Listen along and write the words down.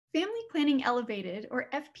Planning Elevated, or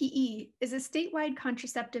FPE, is a statewide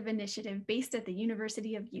contraceptive initiative based at the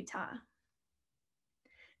University of Utah.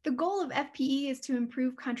 The goal of FPE is to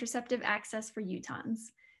improve contraceptive access for Utahns.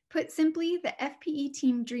 Put simply, the FPE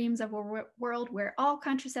team dreams of a world where all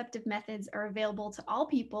contraceptive methods are available to all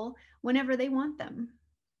people whenever they want them.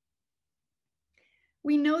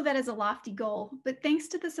 We know that is a lofty goal, but thanks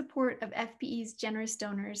to the support of FPE's generous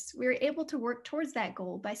donors, we are able to work towards that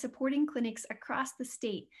goal by supporting clinics across the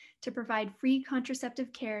state to provide free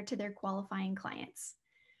contraceptive care to their qualifying clients.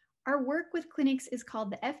 Our work with clinics is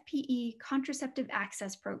called the FPE Contraceptive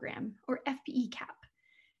Access Program, or FPE CAP.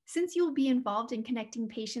 Since you'll be involved in connecting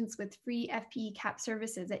patients with free FPE CAP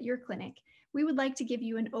services at your clinic, we would like to give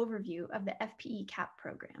you an overview of the FPE CAP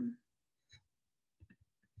program.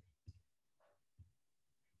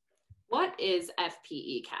 What is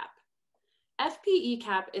FPE CAP? FPE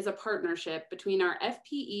CAP is a partnership between our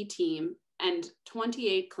FPE team and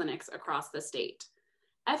 28 clinics across the state.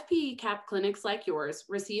 FPE CAP clinics like yours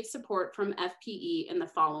receive support from FPE in the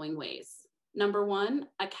following ways. Number 1,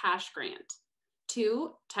 a cash grant.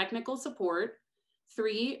 2, technical support.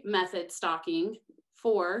 3, method stocking.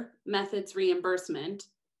 4, methods reimbursement.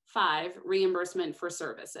 5, reimbursement for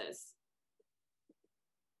services.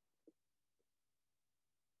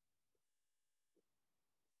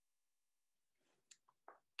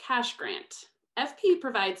 Cash grant. FP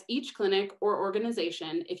provides each clinic or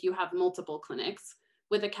organization, if you have multiple clinics,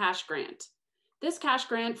 with a cash grant. This cash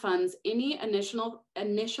grant funds any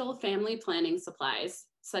initial family planning supplies,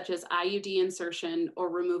 such as IUD insertion or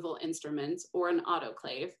removal instruments or an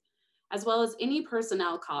autoclave, as well as any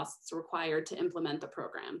personnel costs required to implement the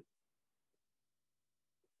program.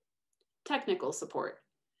 Technical support.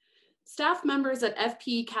 Staff members at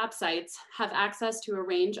FPE CAP sites have access to a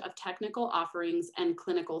range of technical offerings and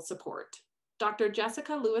clinical support. Dr.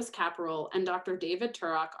 Jessica Lewis-Caparol and Dr. David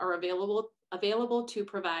Turok are available to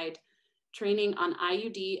provide training on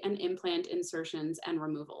IUD and implant insertions and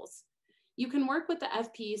removals. You can work with the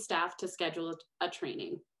FPE staff to schedule a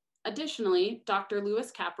training. Additionally, Dr.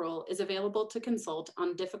 Lewis-Caparol is available to consult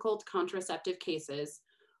on difficult contraceptive cases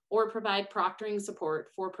or provide proctoring support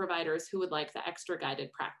for providers who would like the extra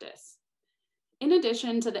guided practice. In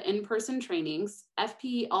addition to the in-person trainings,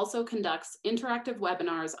 FPE also conducts interactive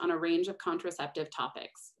webinars on a range of contraceptive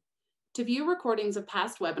topics. To view recordings of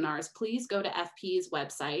past webinars, please go to FPE's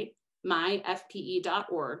website,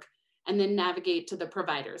 myfpe.org, and then navigate to the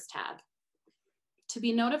Providers tab. To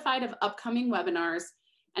be notified of upcoming webinars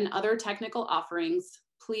and other technical offerings,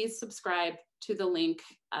 please subscribe to the link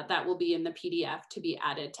that will be in the PDF to be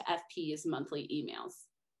added to FPE's monthly emails.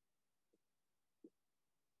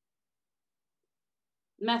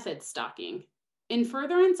 Method stocking. In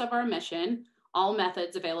furtherance of our mission, all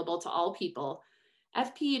methods available to all people,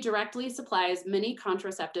 FPE directly supplies many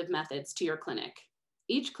contraceptive methods to your clinic.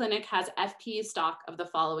 Each clinic has FPE stock of the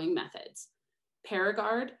following methods: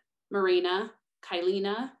 Paragard, Mirena,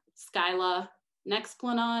 Kylena, Skyla,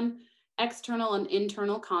 Nexplanon, external and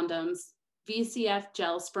internal condoms, VCF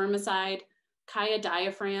gel spermicide, Kaya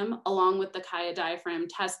diaphragm, along with the Kaya diaphragm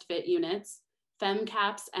test fit units,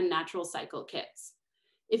 FemCaps, and natural cycle kits.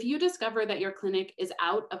 If you discover that your clinic is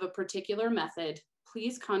out of a particular method,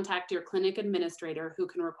 please contact your clinic administrator who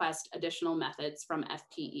can request additional methods from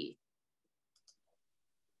FPE.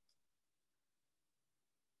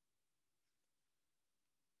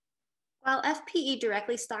 While FPE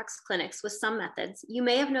directly stocks clinics with some methods, you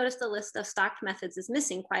may have noticed the list of stocked methods is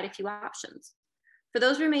missing quite a few options. For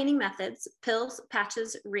those remaining methods, pills,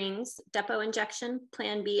 patches, rings, depot injection,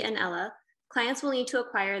 Plan B, and Ella, clients will need to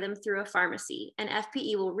acquire them through a pharmacy, and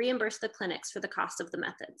FPE will reimburse the clinics for the cost of the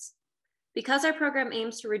methods. Because our program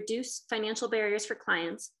aims to reduce financial barriers for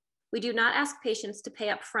clients, we do not ask patients to pay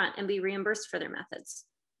up front and be reimbursed for their methods.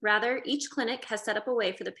 Rather, each clinic has set up a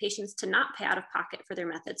way for the patients to not pay out of pocket for their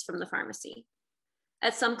methods from the pharmacy.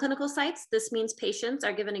 At some clinical sites, this means patients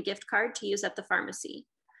are given a gift card to use at the pharmacy.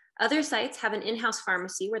 Other sites have an in-house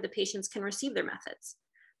pharmacy where the patients can receive their methods.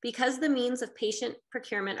 Because the means of patient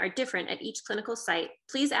procurement are different at each clinical site,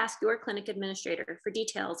 please ask your clinic administrator for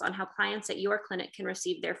details on how clients at your clinic can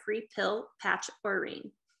receive their free pill, patch, or ring,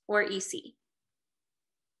 or EC.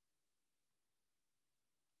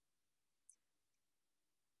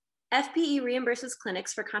 FPE reimburses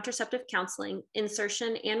clinics for contraceptive counseling,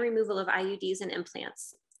 insertion, and removal of IUDs and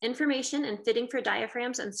implants. Information and fitting for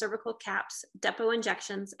diaphragms and cervical caps, depot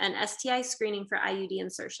injections, and STI screening for IUD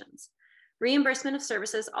insertions. Reimbursement of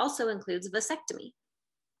services also includes vasectomy.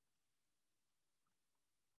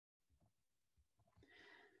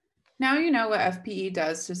 Now you know what FPE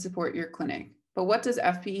does to support your clinic, but what does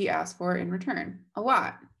FPE ask for in return? A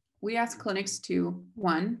lot. We ask clinics to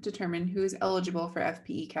 1, determine who is eligible for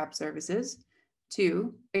FPE CAP services,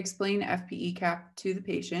 2, explain FPE CAP to the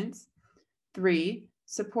patients, 3,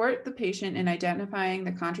 support the patient in identifying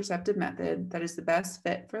the contraceptive method that is the best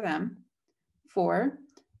fit for them, 4,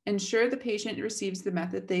 ensure the patient receives the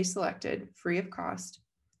method they selected free of cost,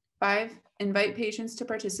 5, invite patients to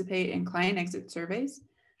participate in client exit surveys,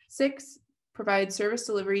 6, provide service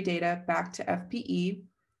delivery data back to FPE,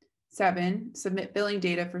 7, submit billing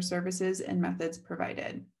data for services and methods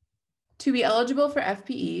provided. To be eligible for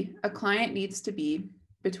FPE, a client needs to be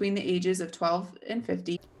between the ages of 12 and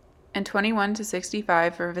 50 and 21 to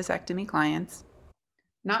 65 for vasectomy clients,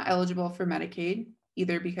 not eligible for Medicaid,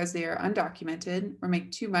 either because they are undocumented or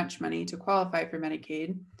make too much money to qualify for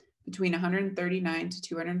Medicaid, between 139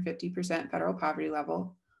 to 250% federal poverty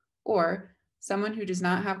level, or someone who does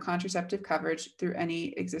not have contraceptive coverage through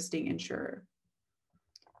any existing insurer.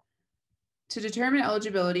 To determine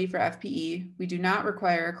eligibility for FPE, we do not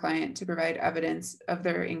require a client to provide evidence of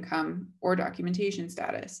their income or documentation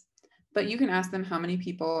status, but you can ask them how many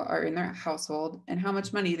people are in their household and how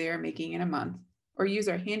much money they are making in a month, or use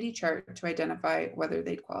our handy chart to identify whether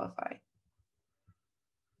they'd qualify.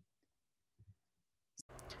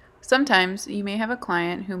 Sometimes you may have a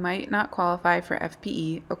client who might not qualify for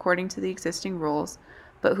FPE according to the existing rules,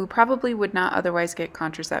 but who probably would not otherwise get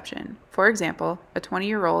contraception. For example, a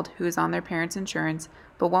 20-year-old who is on their parents' insurance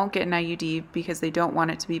but won't get an IUD because they don't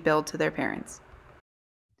want it to be billed to their parents.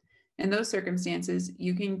 In those circumstances,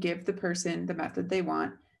 you can give the person the method they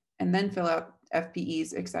want and then fill out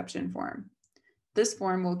FPE's exception form. This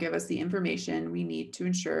form will give us the information we need to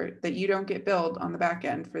ensure that you don't get billed on the back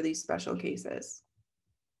end for these special cases.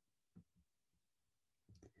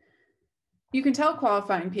 You can tell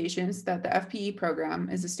qualifying patients that the FPE program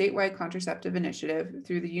is a statewide contraceptive initiative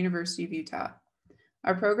through the University of Utah.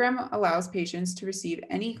 Our program allows patients to receive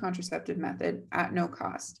any contraceptive method at no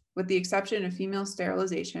cost, with the exception of female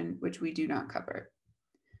sterilization, which we do not cover.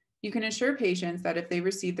 You can assure patients that if they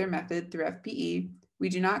receive their method through FPE, we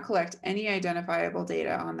do not collect any identifiable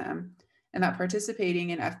data on them, and that participating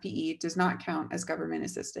in FPE does not count as government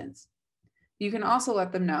assistance. You can also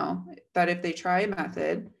let them know that if they try a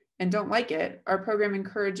method and don't like it, our program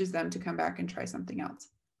encourages them to come back and try something else,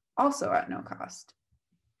 also at no cost.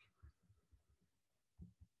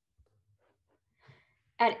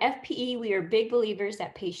 At FPE, we are big believers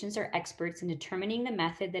that patients are experts in determining the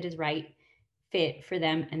method that is right fit for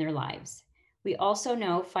them and their lives. We also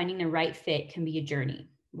know finding the right fit can be a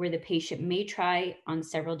journey where the patient may try on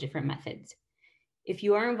several different methods. If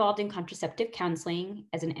you are involved in contraceptive counseling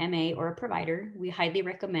as an MA or a provider, we highly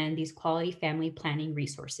recommend these quality family planning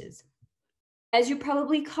resources. As you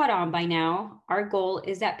probably caught on by now, our goal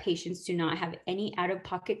is that patients do not have any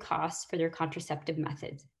out-of-pocket costs for their contraceptive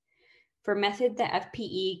methods. For method that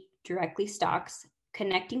FPE directly stocks,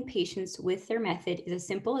 connecting patients with their method is as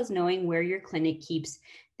simple as knowing where your clinic keeps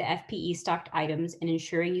the FPE stocked items and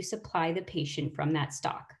ensuring you supply the patient from that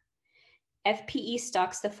stock. FPE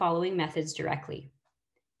stocks the following methods directly: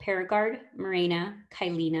 Paragard, Mirena,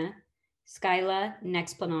 Kylena, Skyla,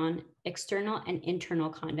 Nexplanon, external and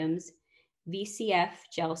internal condoms, VCF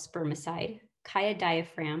gel spermicide, Kaya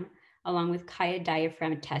diaphragm, along with Kaya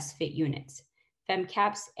diaphragm test fit units,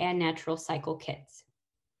 FemCaps, and natural cycle kits.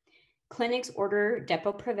 Clinics order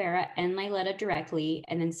Depo-Provera and Liletta directly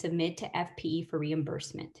and then submit to FPE for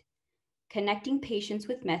reimbursement. Connecting patients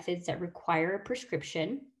with methods that require a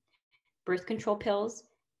prescription, birth control pills,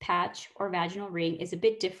 patch, or vaginal ring is a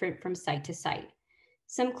bit different from site to site.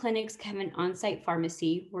 Some clinics have an on-site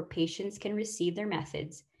pharmacy where patients can receive their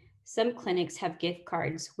methods. Some clinics have gift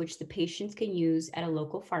cards, which the patients can use at a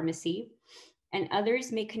local pharmacy, and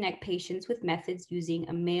others may connect patients with methods using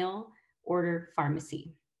a mail order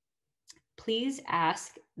pharmacy. Please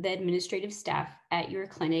ask the administrative staff at your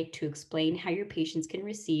clinic to explain how your patients can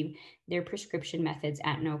receive their prescription methods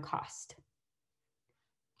at no cost.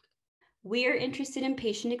 We are interested in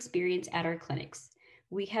patient experience at our clinics.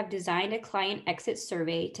 We have designed a client exit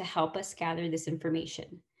survey to help us gather this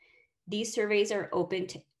information. These surveys are open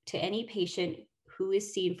to any patient who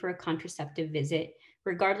is seen for a contraceptive visit,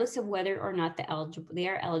 regardless of whether or not they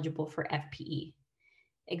are eligible for FPE.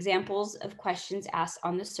 Examples of questions asked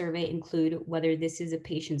on the survey include whether this is a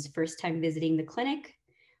patient's first time visiting the clinic,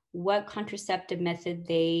 what contraceptive method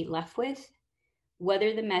they left with,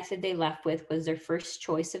 whether the method they left with was their first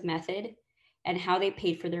choice of method, and how they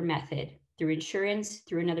paid for their method, through insurance,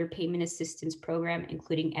 through another payment assistance program,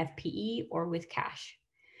 including FPE, or with cash.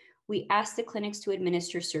 We ask the clinics to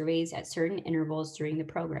administer surveys at certain intervals during the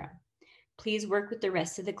program. Please work with the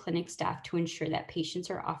rest of the clinic staff to ensure that patients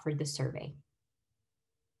are offered the survey.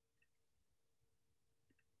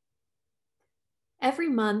 Every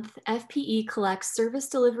month, FPE collects service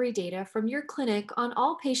delivery data from your clinic on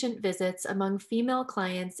all patient visits among female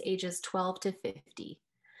clients ages 12 to 50.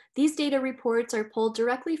 These data reports are pulled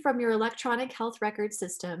directly from your electronic health record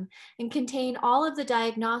system and contain all of the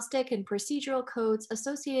diagnostic and procedural codes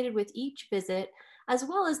associated with each visit, as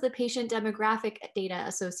well as the patient demographic data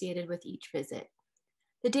associated with each visit.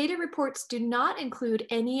 The data reports do not include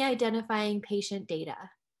any identifying patient data.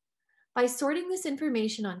 By sorting this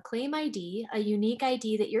information on Claim ID, a unique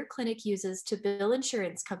ID that your clinic uses to bill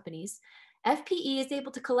insurance companies, FPE is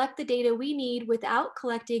able to collect the data we need without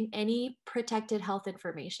collecting any protected health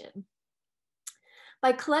information.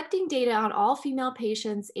 By collecting data on all female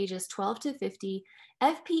patients ages 12 to 50,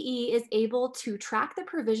 FPE is able to track the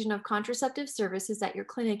provision of contraceptive services at your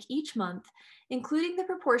clinic each month, including the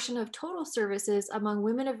proportion of total services among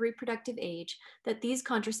women of reproductive age that these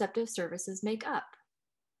contraceptive services make up.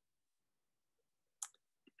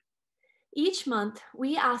 Each month,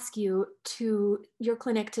 we ask your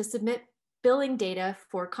clinic to submit billing data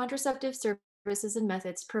for contraceptive services and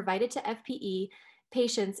methods provided to FPE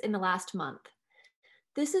patients in the last month.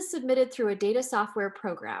 This is submitted through a data software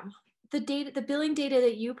program. The billing data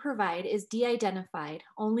that you provide is de-identified.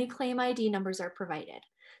 Only claim ID numbers are provided.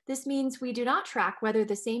 This means we do not track whether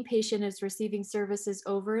the same patient is receiving services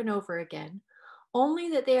over and over again, only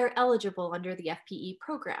that they are eligible under the FPE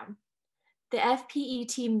program. The FPE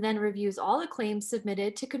team then reviews all the claims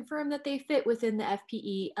submitted to confirm that they fit within the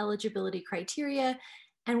FPE eligibility criteria,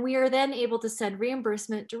 and we are then able to send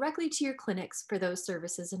reimbursement directly to your clinics for those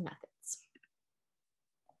services and methods.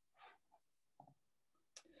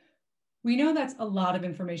 We know that's a lot of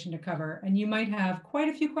information to cover, and you might have quite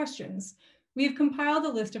a few questions. We have compiled a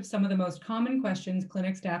list of some of the most common questions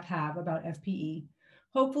clinic staff have about FPE.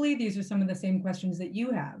 Hopefully, these are some of the same questions that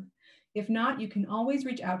you have. If not, you can always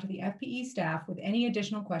reach out to the FPE staff with any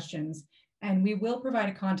additional questions, and we will provide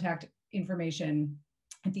a contact information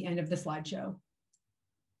at the end of the slideshow.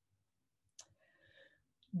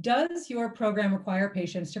 Does your program require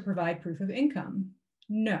patients to provide proof of income?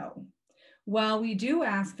 No. While we do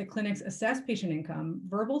ask that clinics assess patient income,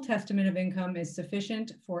 verbal testament of income is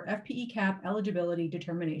sufficient for FPE cap eligibility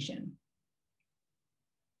determination.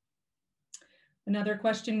 Another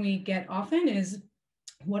question we get often is,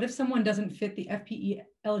 what if someone doesn't fit the FPE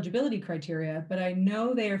eligibility criteria, but I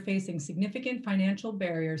know they are facing significant financial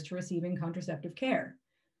barriers to receiving contraceptive care?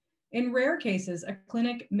 In rare cases, a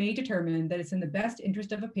clinic may determine that it's in the best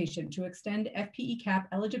interest of a patient to extend FPE cap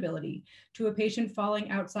eligibility to a patient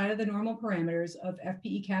falling outside of the normal parameters of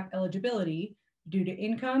FPE cap eligibility due to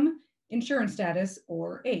income, insurance status,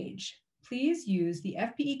 or age. Please use the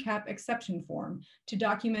FPE cap exception form to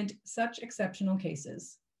document such exceptional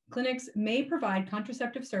cases. Clinics may provide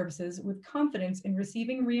contraceptive services with confidence in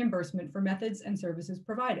receiving reimbursement for methods and services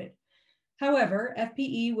provided. However,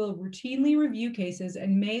 FPE will routinely review cases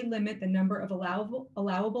and may limit the number of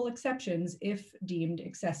allowable exceptions if deemed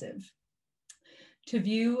excessive. To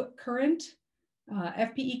view current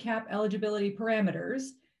FPE cap eligibility parameters,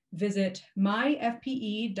 visit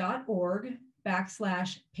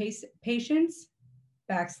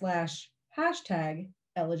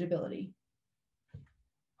myfpe.org/patients/eligibility.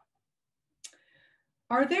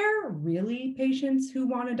 Are there really patients who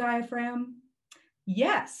want a diaphragm?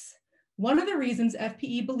 Yes. One of the reasons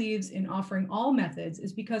FPE believes in offering all methods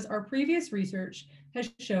is because our previous research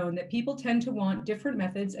has shown that people tend to want different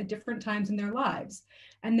methods at different times in their lives,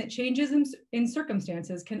 and that changes in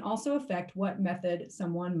circumstances can also affect what method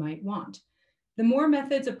someone might want. The more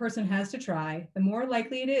methods a person has to try, the more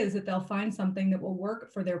likely it is that they'll find something that will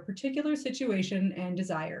work for their particular situation and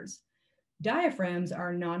desires. Diaphragms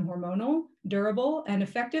are non-hormonal, durable, and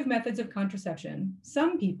effective methods of contraception.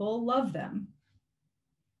 Some people love them.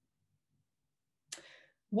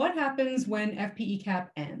 What happens when FPE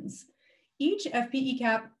cap ends? Each FPE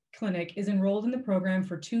cap clinic is enrolled in the program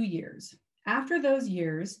for 2 years. After those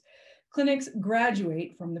years, clinics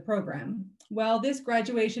graduate from the program. While this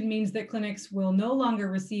graduation means that clinics will no longer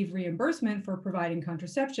receive reimbursement for providing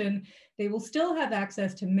contraception, they will still have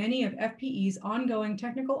access to many of FPE's ongoing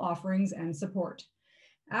technical offerings and support.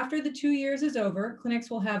 After the 2 years is over, clinics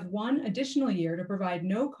will have 1 additional year to provide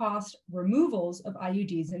no-cost removals of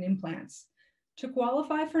IUDs and implants. To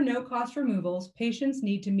qualify for no-cost removals, patients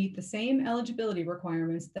need to meet the same eligibility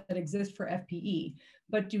requirements that exist for FPE,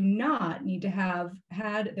 but do not need to have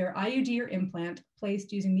had their IUD or implant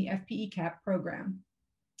placed using the FPE cap program.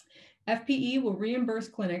 FPE will reimburse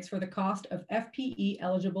clinics for the cost of FPE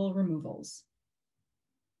eligible removals.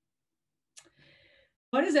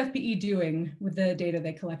 What is FPE doing with the data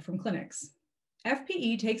they collect from clinics?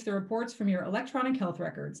 FPE takes the reports from your electronic health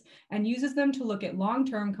records and uses them to look at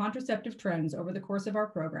long-term contraceptive trends over the course of our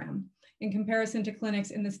program in comparison to clinics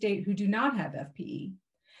in the state who do not have FPE.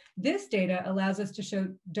 This data allows us to show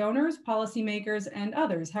donors, policymakers, and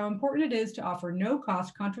others how important it is to offer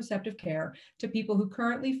no-cost contraceptive care to people who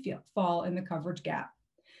currently fall in the coverage gap.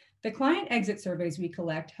 The client exit surveys we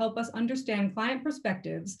collect help us understand client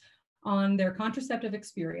perspectives on their contraceptive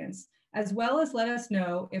experience, as well as let us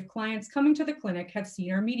know if clients coming to the clinic have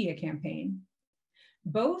seen our media campaign.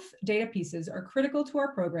 Both data pieces are critical to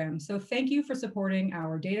our program, so thank you for supporting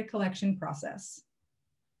our data collection process.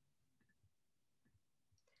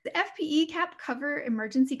 The FPE cap cover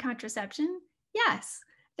emergency contraception? Yes.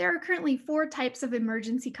 There are currently 4 types of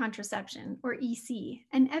emergency contraception, or EC,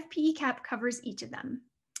 and FPE cap covers each of them.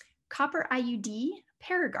 Copper IUD,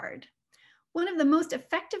 Paragard. One of the most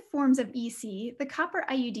effective forms of EC, the copper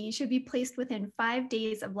IUD should be placed within 5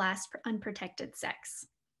 days of last unprotected sex.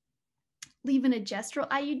 Levonorgestrel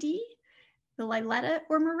IUD, the Liletta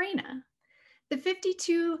or Mirena. The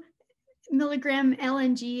 52 milligram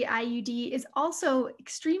LNG IUD is also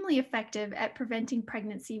extremely effective at preventing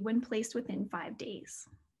pregnancy when placed within 5 days.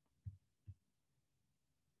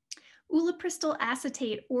 Ulipristal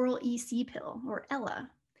acetate oral EC pill, or ELA.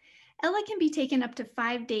 ELA can be taken up to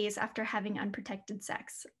 5 days after having unprotected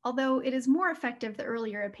sex, although it is more effective the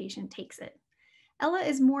earlier a patient takes it. ELA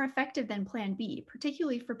is more effective than Plan B,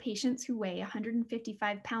 particularly for patients who weigh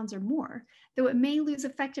 155 pounds or more, though it may lose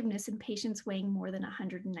effectiveness in patients weighing more than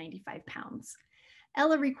 195 pounds.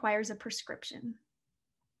 ELA requires a prescription.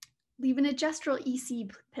 Levonorgestrel EC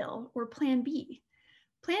pill, or Plan B.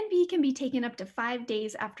 Plan B can be taken up to 5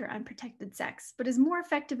 days after unprotected sex, but is more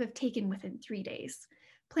effective if taken within 3 days.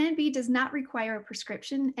 Plan B does not require a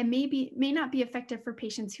prescription and may not be effective for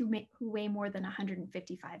patients who weigh more than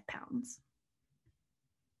 155 pounds.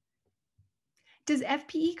 Does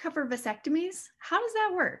FPE cover vasectomies? How does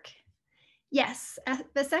that work? Yes, a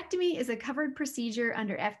vasectomy is a covered procedure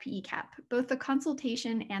under FPE cap, both the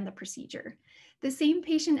consultation and the procedure. The same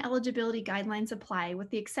patient eligibility guidelines apply with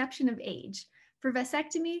the exception of age. For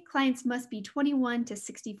vasectomy, clients must be 21 to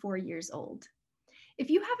 64 years old. If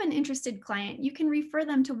you have an interested client, you can refer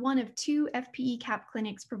them to one of 2 FPE cap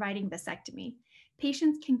clinics providing vasectomy.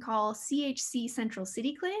 Patients can call CHC Central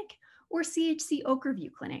City Clinic or CHC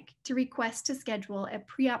Oakview Clinic to request to schedule a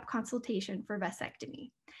pre-op consultation for vasectomy.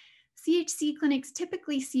 CHC clinics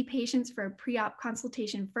typically see patients for a pre-op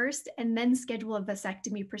consultation first and then schedule a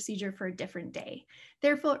vasectomy procedure for a different day.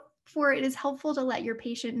 Therefore, it is helpful to let your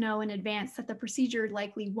patient know in advance that the procedure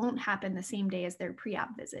likely won't happen the same day as their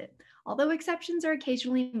pre-op visit, although exceptions are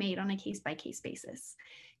occasionally made on a case-by-case basis.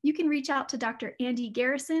 You can reach out to Dr. Andy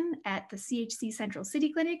Garrison at the CHC Central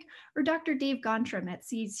City Clinic or Dr. Dave Gontram at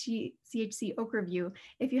CHC Oakview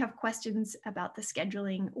if you have questions about the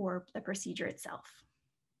scheduling or the procedure itself.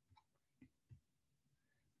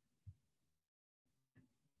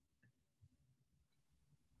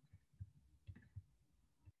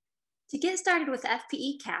 To get started with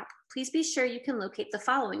FPE CAP, please be sure you can locate the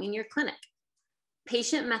following in your clinic.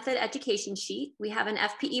 Patient method education sheet. We have an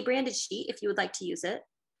FPE branded sheet if you would like to use it.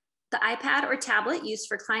 The iPad or tablet used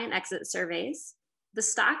for client exit surveys. The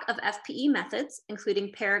stock of FPE methods,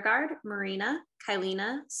 including Paragard, Mirena,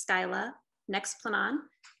 Kylena, Skyla, Nexplanon,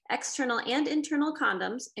 external and internal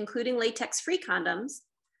condoms, including latex-free condoms,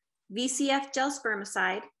 VCF gel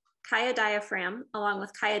spermicide, Kaya diaphragm, along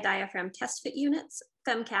with Kaya diaphragm test fit units,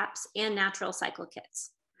 FemCaps, and natural cycle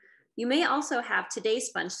kits. You may also have today's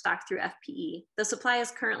sponge stock through FPE. The supply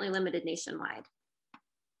is currently limited nationwide.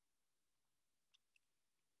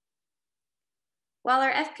 While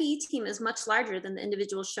our FPE team is much larger than the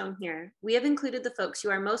individuals shown here, we have included the folks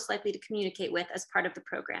you are most likely to communicate with as part of the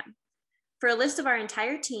program. For a list of our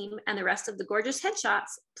entire team and the rest of the gorgeous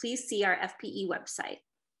headshots, please see our FPE website.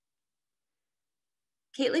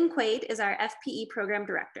 Caitlin Quaid is our FPE program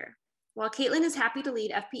director. While Caitlin is happy to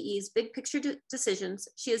lead FPE's big picture decisions,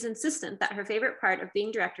 she is insistent that her favorite part of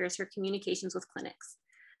being director is her communications with clinics.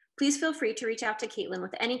 Please feel free to reach out to Caitlin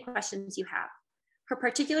with any questions you have. Her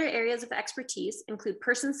particular areas of expertise include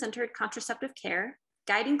person-centered contraceptive care,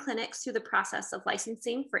 guiding clinics through the process of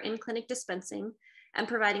licensing for in-clinic dispensing, and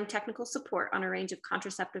providing technical support on a range of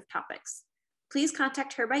contraceptive topics. Please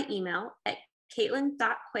contact her by email at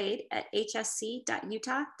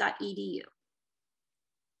caitlin.quaid@hsc.utah.edu.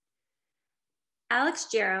 Alex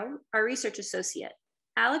Jarrow, our research associate.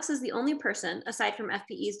 Alex is the only person, aside from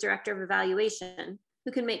FPE's director of evaluation,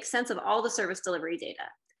 who can make sense of all the service delivery data.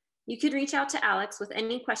 You can reach out to Alex with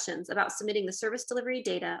any questions about submitting the service delivery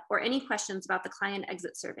data or any questions about the client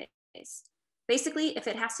exit surveys. Basically, if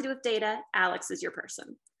it has to do with data, Alex is your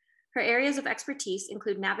person. Her areas of expertise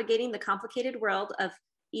include navigating the complicated world of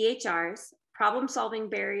EHRs, problem-solving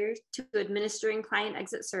barriers to administering client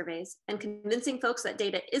exit surveys, and convincing folks that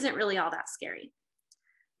data isn't really all that scary.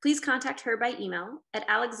 Please contact her by email at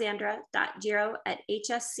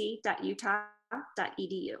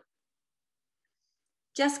alexandra.giro@hsc.utah.edu.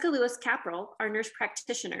 Jessica Lewis Capral, our nurse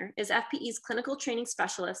practitioner, is FPE's clinical training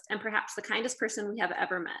specialist and perhaps the kindest person we have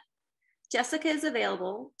ever met. Jessica is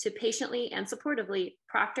available to patiently and supportively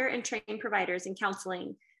proctor and train providers in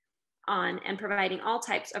counseling on and providing all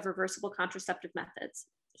types of reversible contraceptive methods.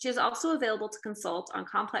 She is also available to consult on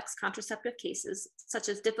complex contraceptive cases, such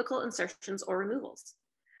as difficult insertions or removals.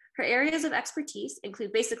 Her areas of expertise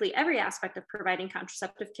include basically every aspect of providing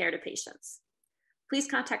contraceptive care to patients. Please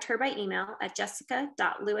contact her by email at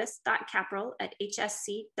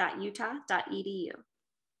jessica.lewis.capral@hsc.utah.edu.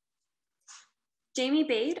 Jamie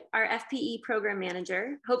Bade, our FPE program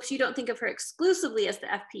manager, hopes you don't think of her exclusively as the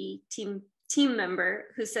FPE team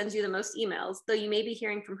member who sends you the most emails, though you may be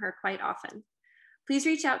hearing from her quite often. Please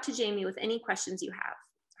reach out to Jamie with any questions you have.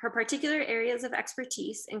 Her particular areas of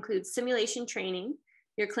expertise include simulation training,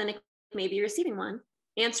 your clinic may be receiving one,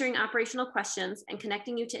 answering operational questions, and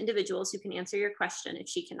connecting you to individuals who can answer your question if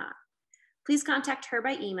she cannot. Please contact her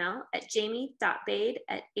by email at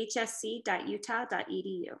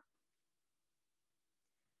jamie.bade@hsc.utah.edu.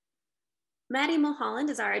 Maddie Mulholland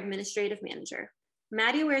is our administrative manager.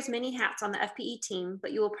 Maddie wears many hats on the FPE team,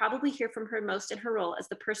 but you will probably hear from her most in her role as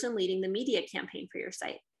the person leading the media campaign for your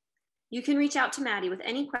site. You can reach out to Maddie with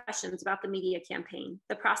any questions about the media campaign,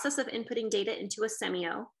 the process of inputting data into a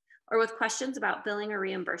Semio, or with questions about billing or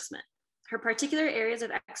reimbursement. Her particular areas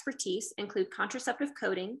of expertise include contraceptive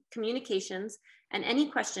coding, communications, and any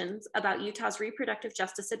questions about Utah's Reproductive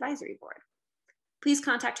Justice Advisory Board. Please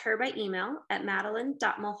contact her by email at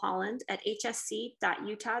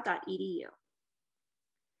madeline.mulholland@hsc.utah.edu.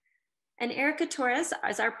 And Erica Torres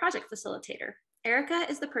is our project facilitator. Erica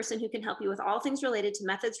is the person who can help you with all things related to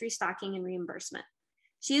methods, restocking, and reimbursement.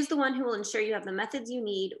 She is the one who will ensure you have the methods you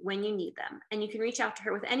need when you need them, and you can reach out to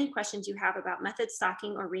her with any questions you have about method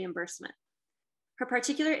stocking or reimbursement. Her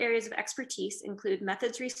particular areas of expertise include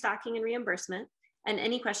methods, restocking, and reimbursement, and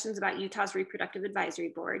any questions about Utah's Reproductive Advisory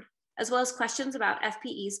Board, as well as questions about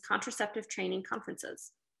FPE's contraceptive training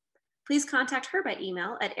conferences. Please contact her by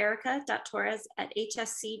email at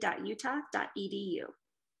erica.torres@hsc.utah.edu.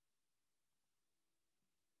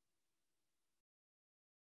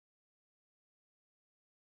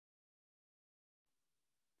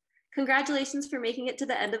 Congratulations for making it to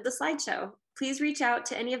the end of the slideshow. Please reach out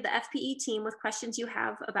to any of the FPE team with questions you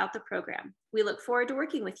have about the program. We look forward to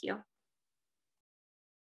working with you.